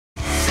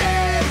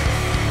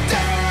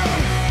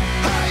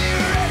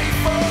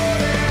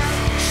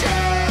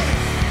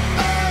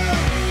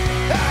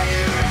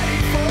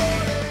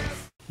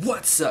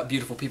What's up,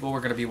 beautiful people? We're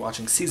going to be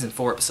watching Season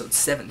 4, Episode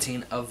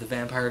 17 of The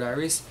Vampire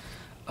Diaries.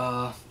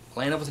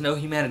 Laying up with no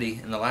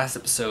humanity in the last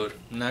episode.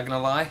 I'm not going to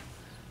lie.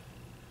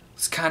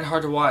 It's kind of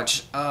hard to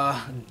watch.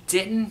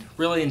 Didn't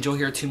really enjoy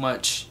her too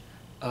much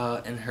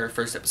in her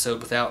first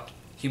episode without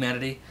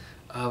humanity.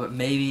 But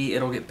maybe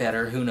it'll get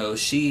better. Who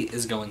knows? She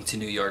is going to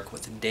New York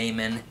with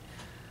Damon.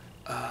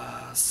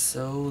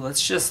 So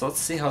let's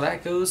see how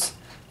that goes.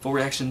 Full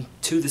reaction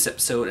to this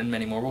episode and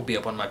many more will be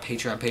up on my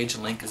Patreon page.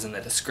 The link is in the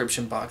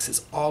description box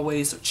as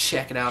always, so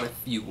check it out if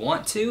you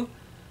want to.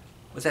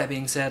 With that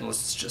being said,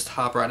 let's just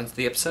hop right into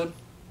the episode,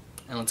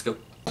 and let's go.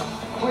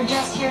 We're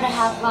just here to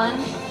have fun.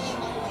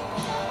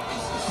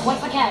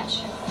 What's the catch?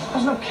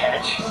 There's no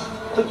catch.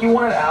 Look, you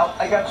wanted out,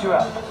 I got you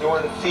out. You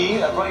wanted to feed,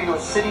 I brought you to a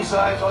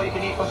city-sized,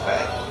 all-you-can-eat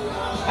buffet.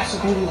 That's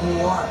the beauty of New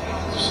York.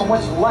 There's so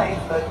much life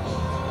that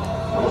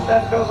all of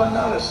that goes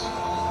unnoticed.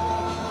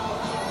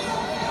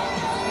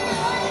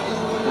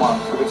 Come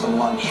on, go get some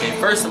lunch. Okay,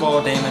 first of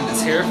all, Damon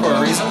is here for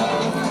a reason.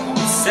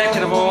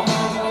 Second of all,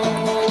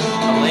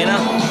 Elena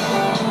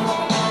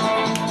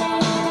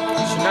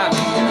should not be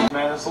here.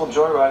 Man, this little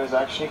joyride is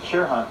actually a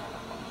cure hunt.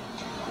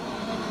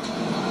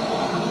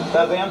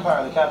 That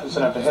vampire the captain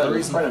sent after Heather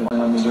is a friend of mine.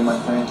 Let me do my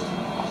thing.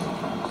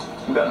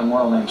 You've got an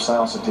immortal named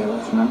Silas to deal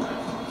with, remember?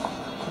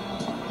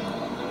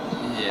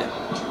 Yeah.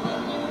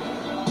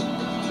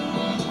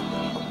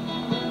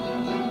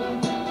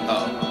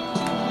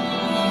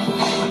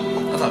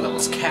 I thought that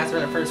was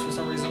Catherine at first for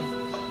some reason.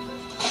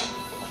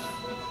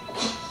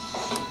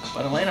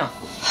 But Elena,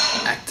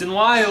 acting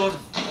wild.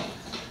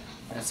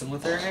 Messing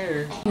with her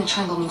hair. The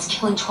triangle means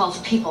killing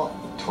 12 people.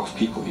 12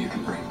 people you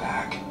can bring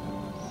back.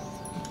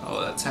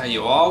 Oh, that's how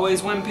you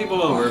always win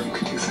people over. You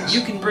can do this.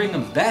 You can bring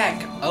them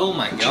back. Oh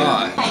my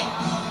god. Hey,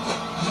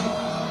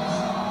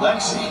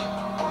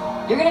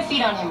 Lexi. you're gonna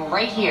feed on him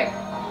right here.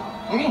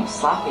 You're getting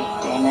sloppy,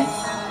 Damon.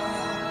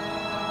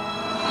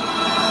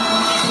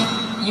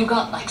 You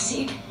got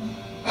Lexi.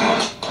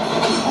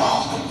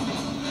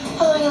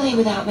 How long you leave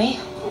without me?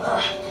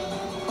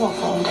 Go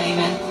home,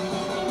 Damon.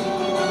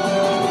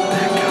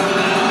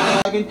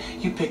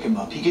 You pick him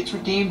up. He gets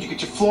redeemed. You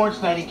get your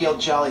Florence Nightingale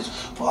jollies.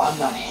 Well, I'm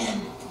not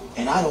him,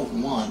 and I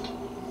don't want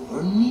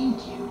or need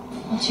you.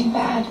 Well, too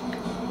bad.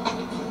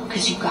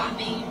 Because you got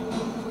me.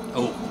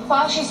 Oh.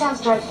 Well, she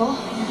sounds dreadful.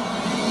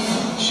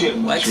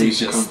 Lexi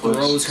just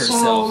throws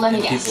herself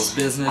in people's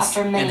business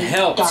and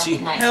helps. She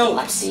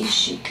helps.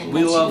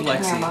 We love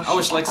Lexi. I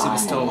wish Lexi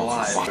was still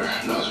alive.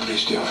 Knows what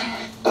he's doing.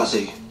 Does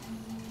he?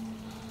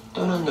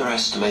 Don't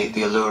underestimate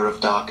the allure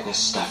of darkness,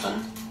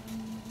 Stefan.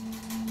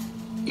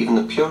 Even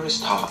the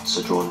purest hearts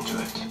are drawn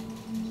to it.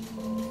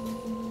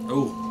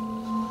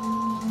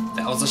 Oh.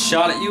 That was a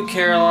shot at you,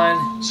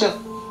 Caroline. Still,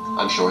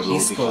 I'm sure he'll He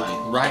be spoke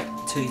fine. right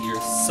to your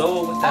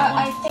soul with that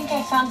I one. think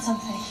I found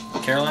something.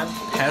 Caroline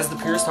has the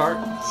purest heart.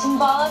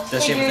 Symbolic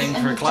Does she have a figures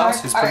thing for in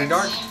Klaus, who's pretty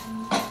dark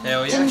dark?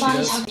 Hell yeah, Didn't she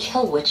bodies does. have to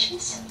kill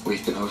witches?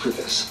 We've been over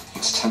this.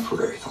 It's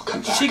temporary. They'll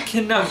come back. She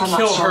cannot If I'm not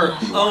kill strong her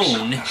enough. You are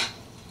strong own enough.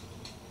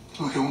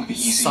 Look, it won't be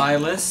easy.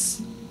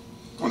 Silas.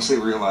 Once they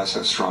realize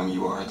how strong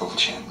you are, they'll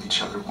channel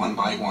each other one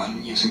by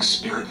one using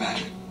spirit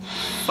magic.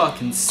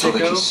 Fucking So they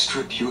can sicko.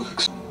 strip you of...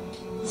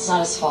 It's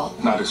not his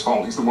fault. Not his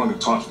fault. He's the one who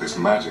taught this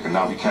magic, and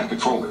now he can't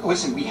control it.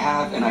 Listen, we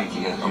have an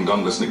idea. I'm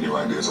done listening to your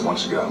ideas. I want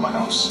you to get out of my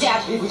house.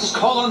 Dad, We just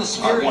call on the I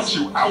spirits. want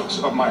you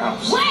out of my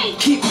house. wait!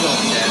 Keep going,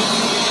 Dad.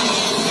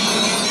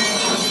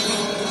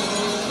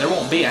 There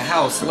won't be a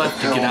house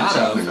left to get out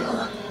happening to of.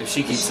 her? If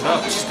she keeps it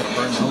up, she's gonna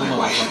burn the whole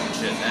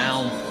motherfucking shit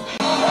down.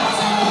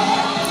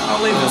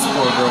 I'll leave this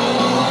poor girl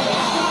alone.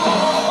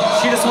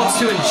 She just wants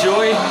to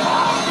enjoy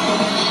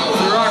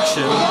the rock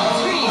show.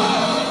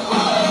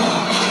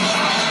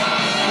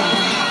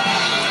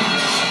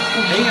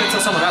 Are you gonna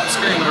tell someone not to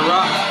scream at a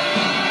rock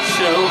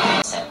show?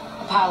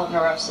 A pile of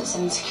neurosis,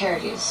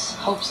 insecurities,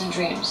 hopes and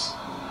dreams.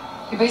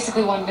 You're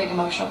basically one big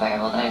emotional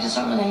variable that I just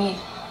don't really need.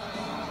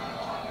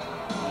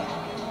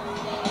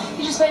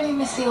 You just made me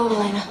miss the old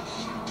Elena.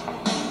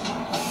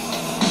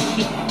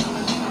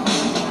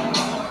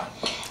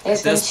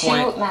 There's been this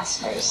point, two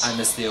massacres. I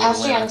miss the old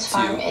Ashley Elena Young's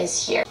farm too.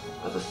 is here.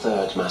 But the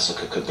third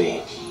massacre could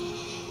be.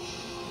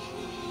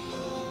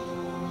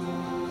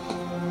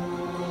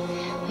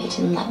 They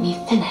didn't let me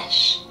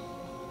finish.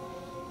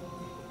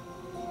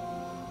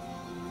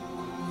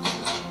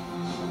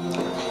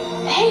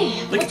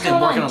 Hey, Look at what's them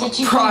going working on Did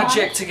a you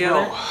project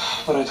together.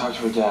 But I talked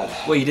to her dad.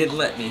 Well, you didn't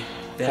let me.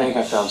 I think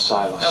I found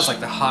Silas. That was like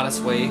the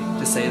hottest way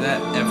to say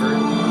that ever.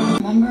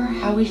 Remember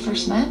how we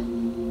first met?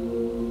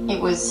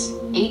 It was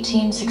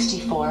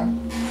 1864.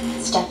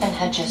 Stefan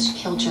had just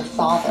killed your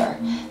father,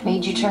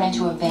 made you turn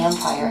into a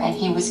vampire, and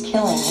he was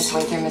killing his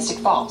way through Mystic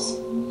Falls.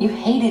 You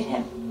hated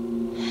him.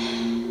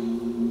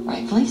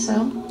 Rightfully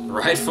so.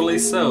 Rightfully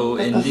so,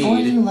 But before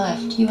indeed. you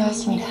left, you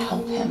asked me to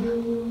help him.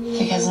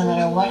 Because no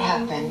matter what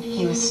happened,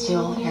 he was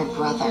still your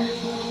brother.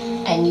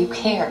 And you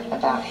cared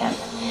about him.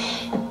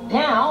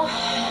 Now,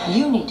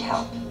 you need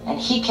help, and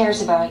he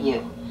cares about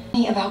you.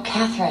 About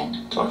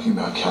Catherine. Talking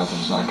about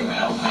Catherine's not going to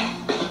help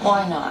me.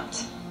 Why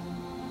not?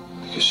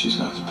 Because she's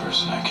not the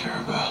person I care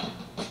about.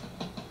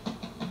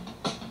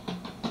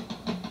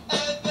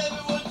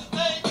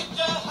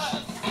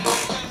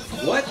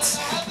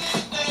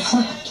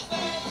 Flipped.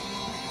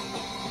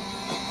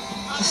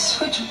 The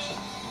switch.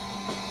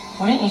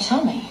 Why didn't you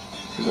tell me?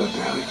 Because I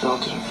barely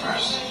felt it at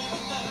first.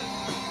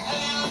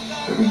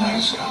 Every night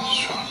it's gotten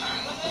stronger.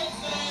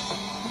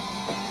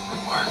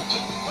 It worked.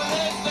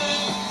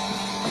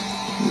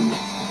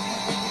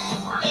 It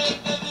worked.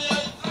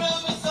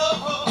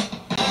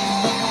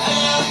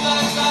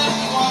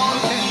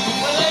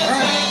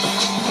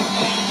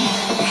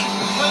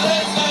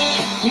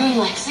 You and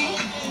Lexi?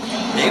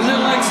 David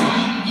and Lexi.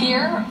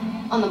 Here?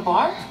 On the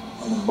bar?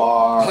 On the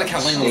bar. I like how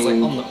Lena was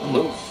like on the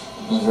It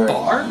was a very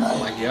bar. fun Oh night.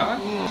 my god.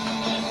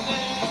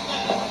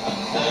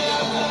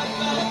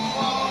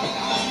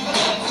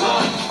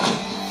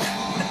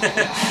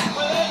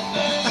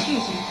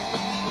 Excuse me.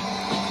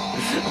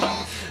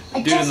 I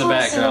Dude just in the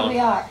want to see what background we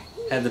are.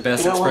 had the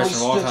best You know, when we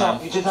expression of all split up,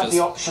 time. you did have Just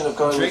the option of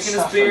going with drinking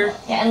his Stefan. beer.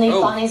 Yeah, and leave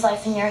Oh. Bonnie's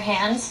life in your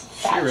hands.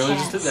 She really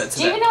just did that to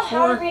Do you that even know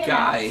how to poor read a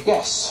guy. map?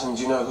 Yes, and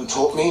you know who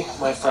taught me?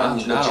 My friend I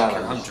don't care.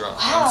 Magellan. I'm drunk.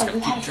 I'm Wow, just you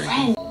gonna had a keep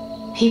drinking.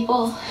 friend.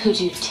 People who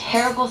do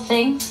terrible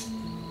things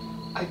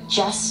are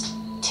just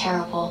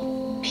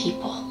terrible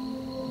people.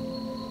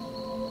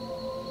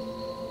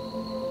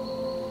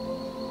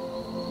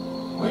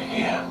 We're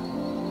here.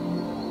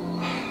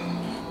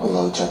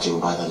 Although judging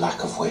by the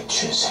lack of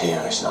witches,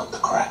 here is not the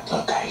correct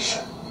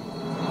location.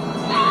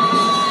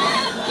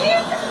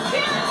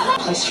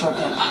 Place for a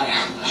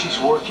vampire. She's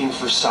working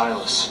for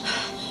Silas.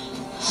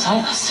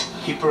 Silas.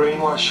 He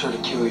brainwashed her to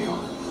kill you.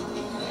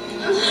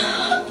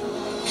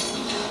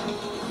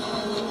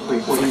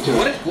 Wait, what are you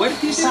doing? What did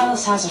he do?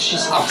 Silas has her.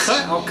 She's I'll lost.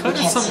 cut We at can't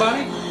see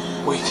somebody.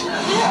 Wait.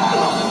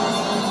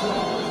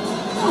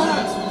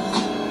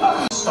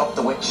 Stop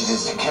the witches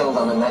is to kill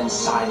them, and then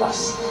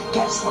Silas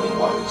gets what he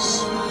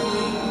wants.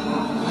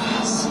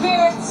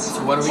 Spirits,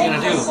 So what are we take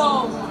gonna her do?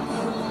 soul.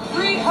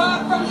 Free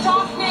her from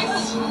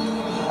darkness.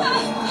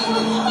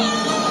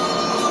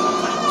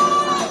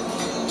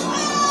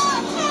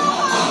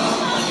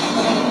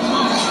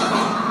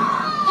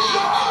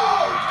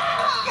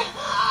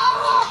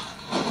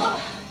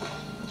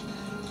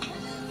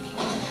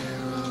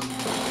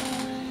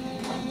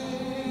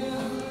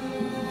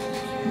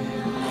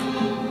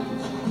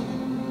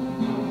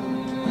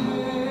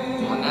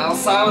 Well, now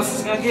Silas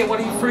is gonna get what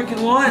he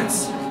freaking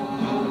wants.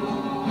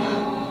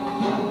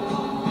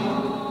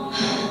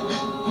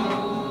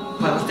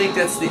 But I think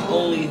that's the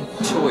only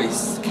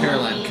choice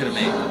Caroline could have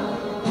made.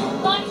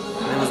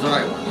 And it was the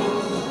right one.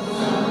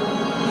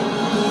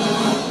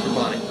 For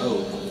Bonnie.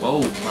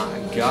 Oh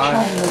my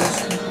god.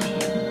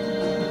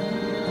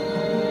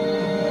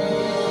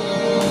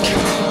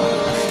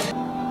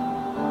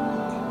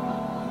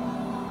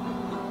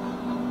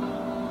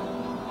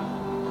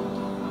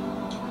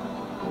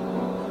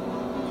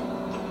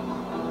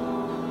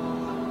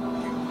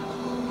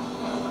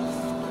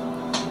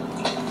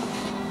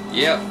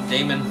 Yep,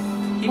 Damon.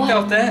 He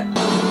felt that.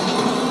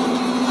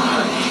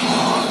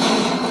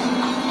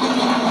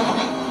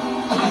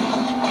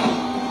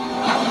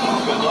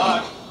 Good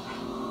luck.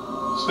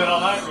 Spent all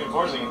night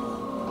reinforcing it.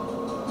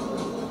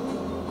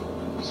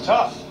 It's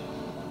tough.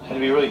 Had to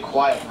be really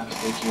quiet not to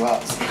wake you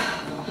up.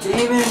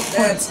 Damon,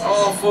 that's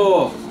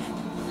awful.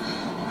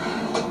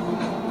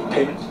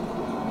 Payment?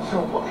 For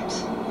what?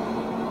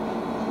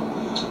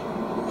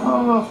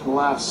 Oh, for the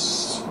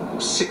last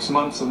 6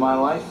 months of my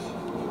life.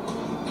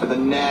 For the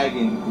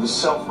nagging, the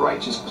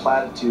self-righteous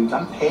platitudes.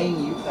 I'm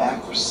paying you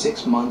back for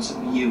 6 months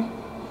of you.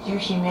 Your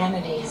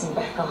humanity isn't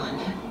back on,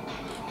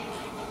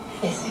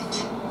 is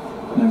it?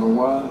 Never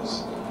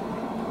was.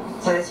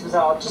 So this was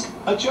all just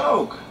A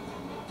joke.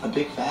 A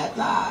big fat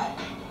lie.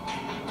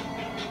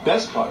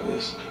 Best part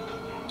is,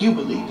 you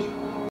believed it.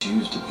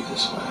 Choose to be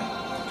this way.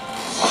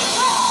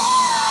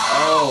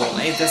 Oh,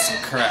 ain't this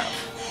some crap.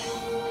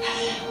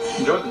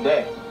 Enjoy the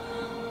day.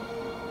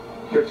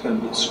 Here it's gonna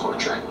be a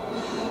scorcher.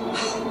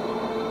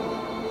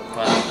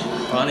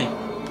 Funny.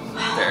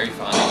 Very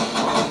funny.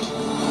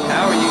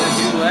 How are you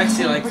gonna do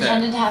Lexi like that?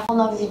 Pretended to have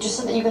love with you just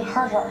so that you could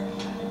hurt her.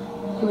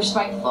 You were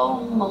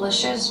spiteful,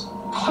 malicious,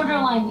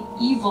 borderline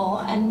evil,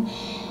 and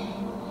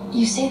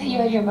you say that you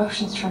had your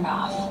emotions turned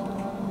off.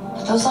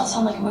 But those all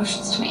sound like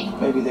emotions to me.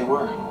 Maybe they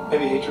were.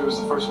 Maybe hatred was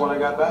the first one I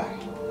got back.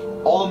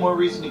 All the more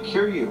reason to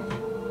cure you.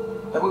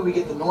 That way we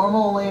get the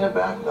normal Elena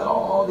back without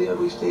all the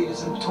ugly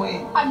stages in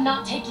between. I'm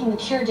not taking the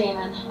cure,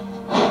 Damon.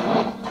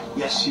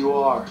 Yes, you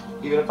are.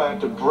 Even if I have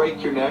to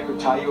break your neck or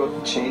tie you up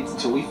in chains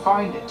until we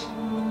find it.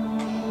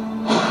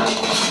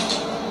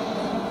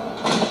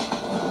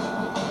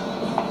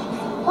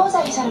 What was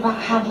that you said about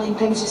handling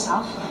things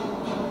yourself?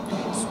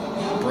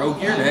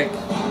 Broke your neck.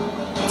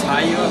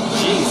 Tie you up.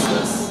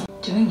 Jesus.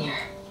 doing here.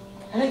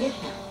 How did I get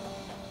here?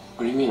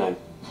 What do you mean? I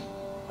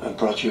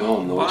brought you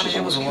home. The Bonnie, witches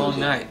it was almost a killed long you.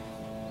 night.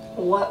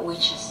 What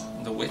witches?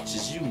 The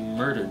witches you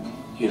murdered.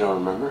 You don't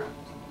remember?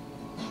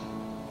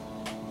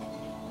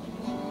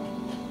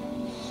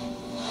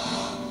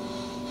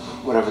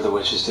 Whatever the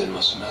witches did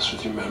must have messed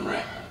with your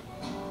memory.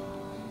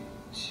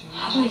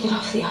 How do I get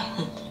off the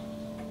island?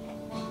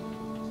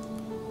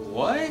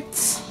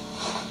 What?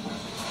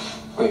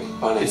 Wait,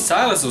 Bunny.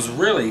 Silas was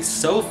really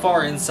so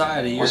far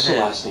inside of your What's the head.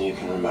 last thing you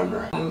can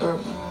remember? I remember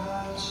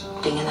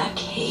being in that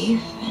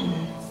cave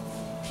and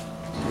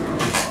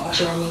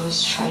Jeremy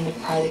was trying to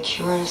pry the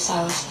cure out of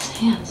Silas's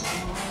hands.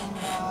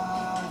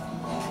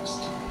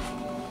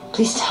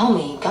 Please tell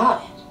me you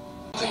got it.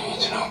 What do you need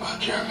to know about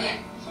Jeremy?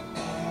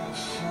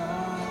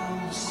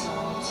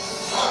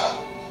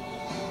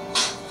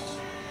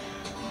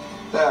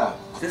 Yeah.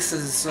 This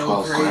is so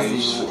 12 crazy.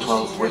 graves for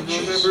 12 I can't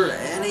witches. remember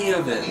any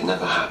of It it.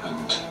 never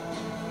happened.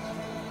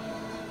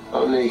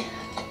 Only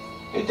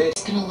it did.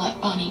 He's gonna let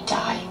Bonnie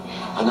die.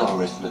 I know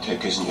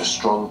arithmetic isn't your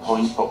strong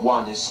point, but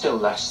 1 is still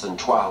less than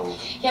 12.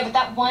 Yeah, but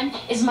that one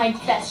is my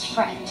best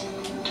friend.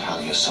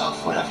 Tell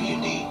yourself whatever you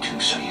need to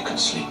so you can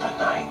sleep at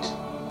night.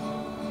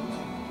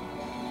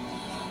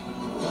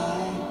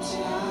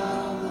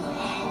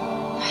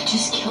 I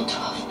just killed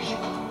 12 people.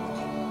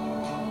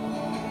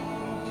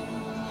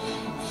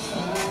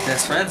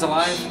 Best friend's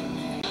alive.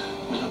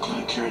 You look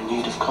like you're in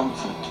need of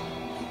comfort.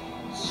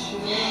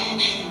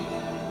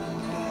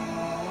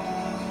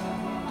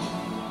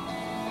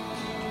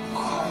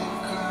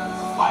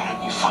 Why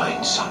don't you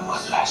find someone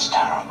less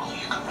terrible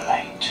you can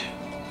relate to?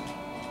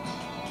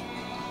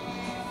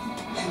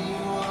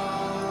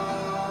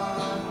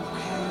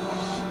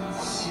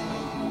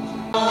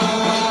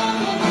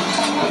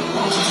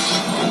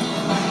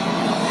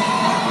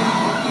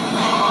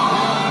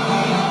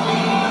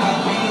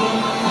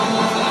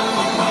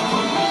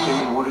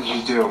 Damon, what did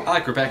you do? I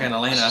like Rebecca and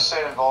Elena.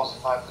 Say it involves a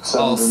 5 foot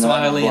All 7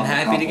 smiley and blonde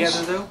happy couples.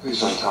 together, though. Please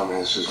don't tell me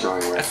this is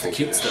going where I That's the think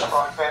cute it is. stuff.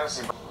 Strong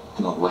fantasy.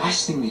 The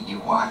last thing that you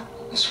want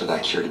is for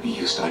that cure to be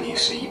used on you,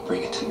 so you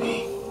bring it to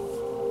me.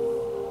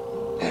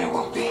 And it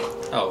won't be.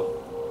 Oh,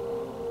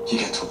 You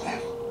get to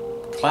live.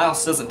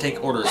 Klaus doesn't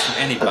take orders from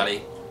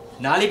anybody.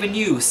 Not even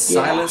you,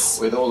 Silas.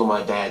 Yeah, with all of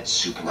my dad's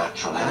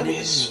supernatural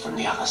enemies even- from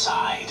the other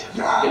side.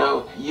 Ah. You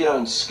know, you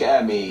don't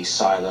scare me,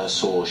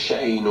 Silas or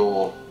Shane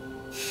or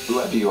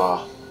whoever you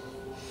are.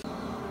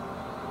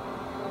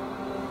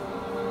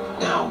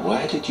 Now,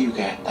 where did you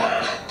get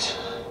that?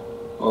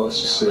 Well, let's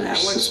just say That your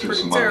looks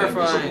sister's pretty mind is a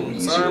terrifying, little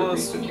easier to read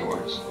Silas. than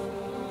yours.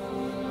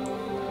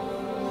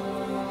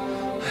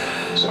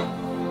 So,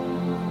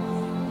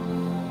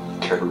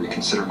 care to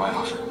reconsider my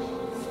offer?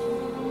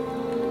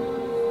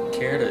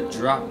 Care to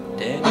drop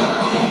dead?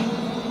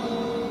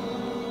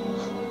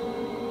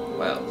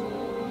 Well.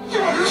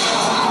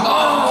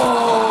 Oh!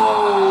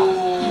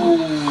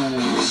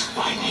 It's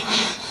fighting.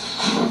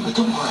 But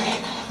don't worry,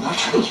 I'm not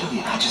trying to kill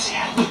you, not just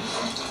yet.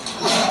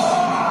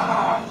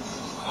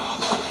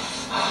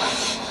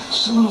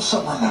 Just a little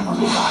something to remember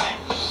me by.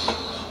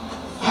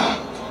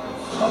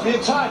 I'll be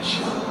in touch.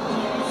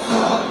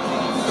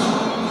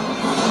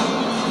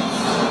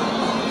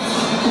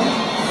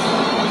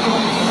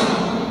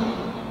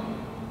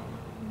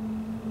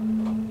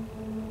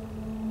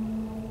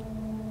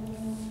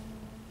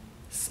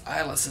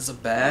 Silas is a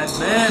bad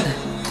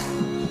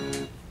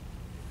man.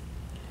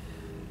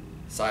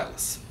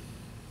 Silas.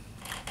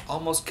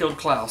 Almost killed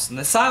Klaus. And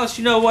then Silas,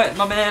 you know what,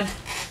 my man?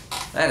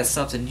 That is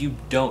something you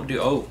don't do.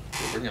 Oh,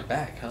 you bring it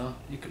back, huh?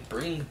 You can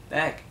bring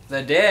back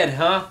the dead,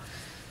 huh?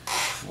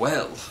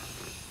 Well,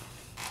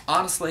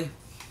 honestly,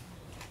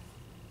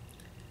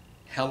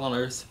 hell on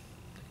earth,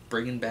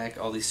 bringing back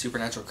all these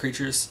supernatural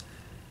creatures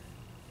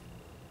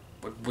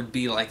would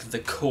be like the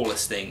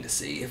coolest thing to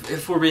see.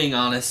 If we're being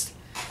honest,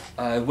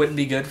 it wouldn't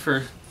be good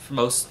for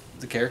most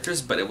of the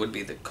characters, but it would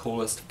be the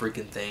coolest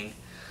freaking thing.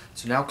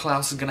 So now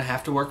Klaus is going to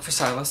have to work for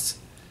Silas.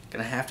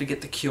 Going to have to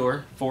get the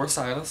cure for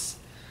Silas.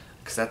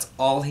 Because that's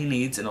all he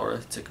needs in order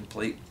to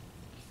complete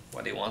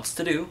what he wants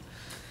to do.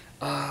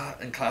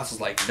 And Klaus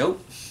was like,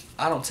 nope,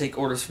 I don't take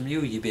orders from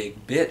you, you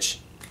big bitch.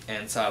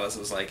 And Silas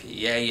was like,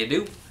 yeah, you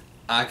do.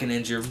 I can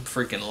end your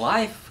freaking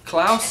life,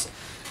 Klaus.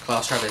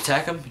 Klaus tried to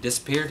attack him, he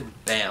disappeared,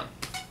 bam.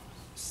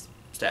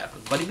 Stabbed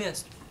him, but he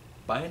missed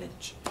by an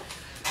inch.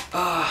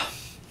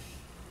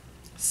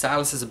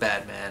 Silas is a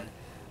bad man.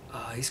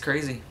 He's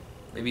crazy.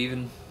 Maybe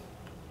even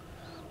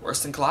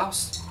worse than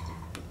Klaus.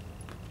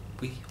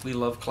 We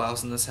love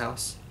Klaus in this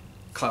house.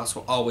 Klaus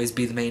will always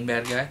be the main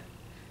bad guy.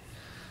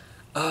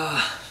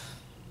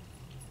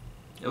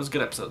 It was a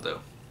good episode, though.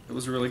 It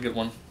was a really good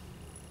one.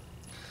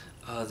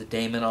 The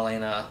Damon,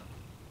 Elena,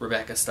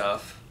 Rebecca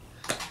stuff.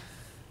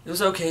 It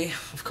was okay,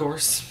 of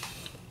course.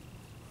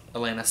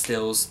 Elena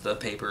steals the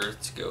paper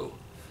to go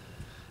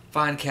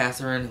find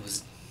Catherine. It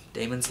was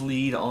Damon's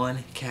lead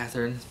on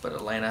Catherine, but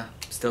Elena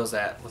steals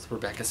that with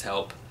Rebecca's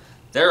help.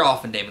 They're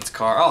off in Damon's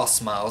car, all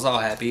smiles, all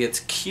happy. It's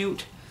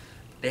cute.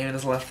 Damon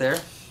is left there.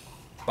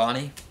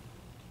 Bonnie.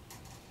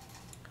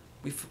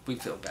 We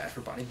feel bad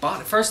for Bonnie.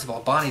 First of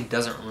all, Bonnie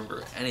doesn't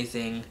remember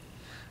anything.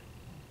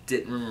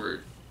 Didn't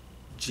remember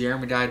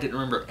Jeremy died. Didn't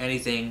remember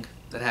anything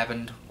that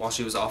happened while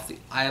she was off the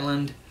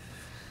island.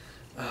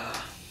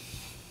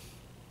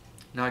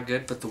 Not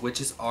good, but the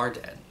witches are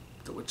dead.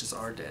 The witches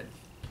are dead.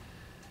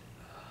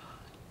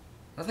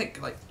 I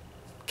think, like,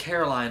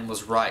 Caroline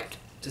was right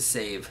to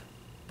save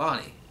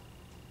Bonnie.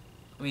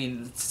 I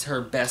mean, it's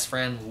her best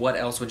friend. What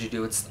else would you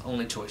do? It's the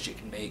only choice you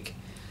can make.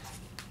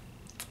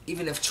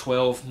 Even if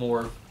 12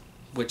 more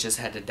witches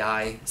had to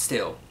die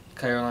still.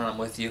 Caroline, I'm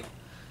with you.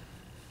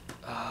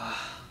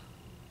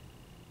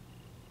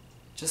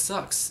 Just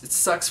sucks. It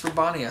sucks for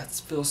Bonnie. I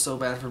feel so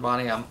bad for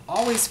Bonnie. I'm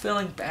always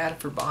feeling bad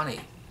for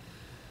Bonnie.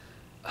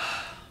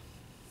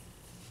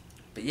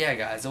 But yeah,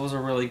 guys, it was a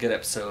really good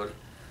episode.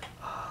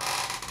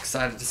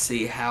 Excited to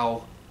see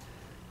how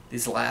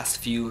these last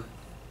few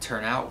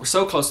turn out. We're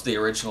so close to the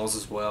originals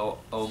as well.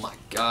 Oh my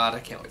god, I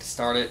can't wait to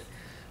start it.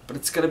 But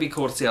it's going to be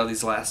cool to see how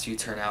these last few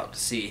turn out, to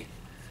see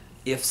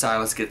if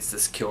Silas gets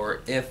this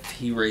cure, if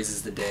he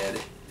raises the dead,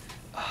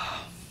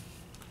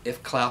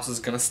 if Klaus is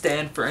going to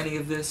stand for any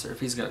of this, or if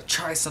he's going to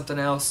try something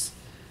else.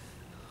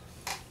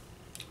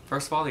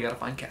 First of all, they got to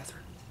find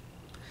Catherine.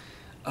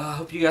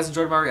 Hope you guys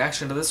enjoyed my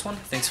reaction to this one.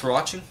 Thanks for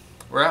watching.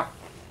 We're out.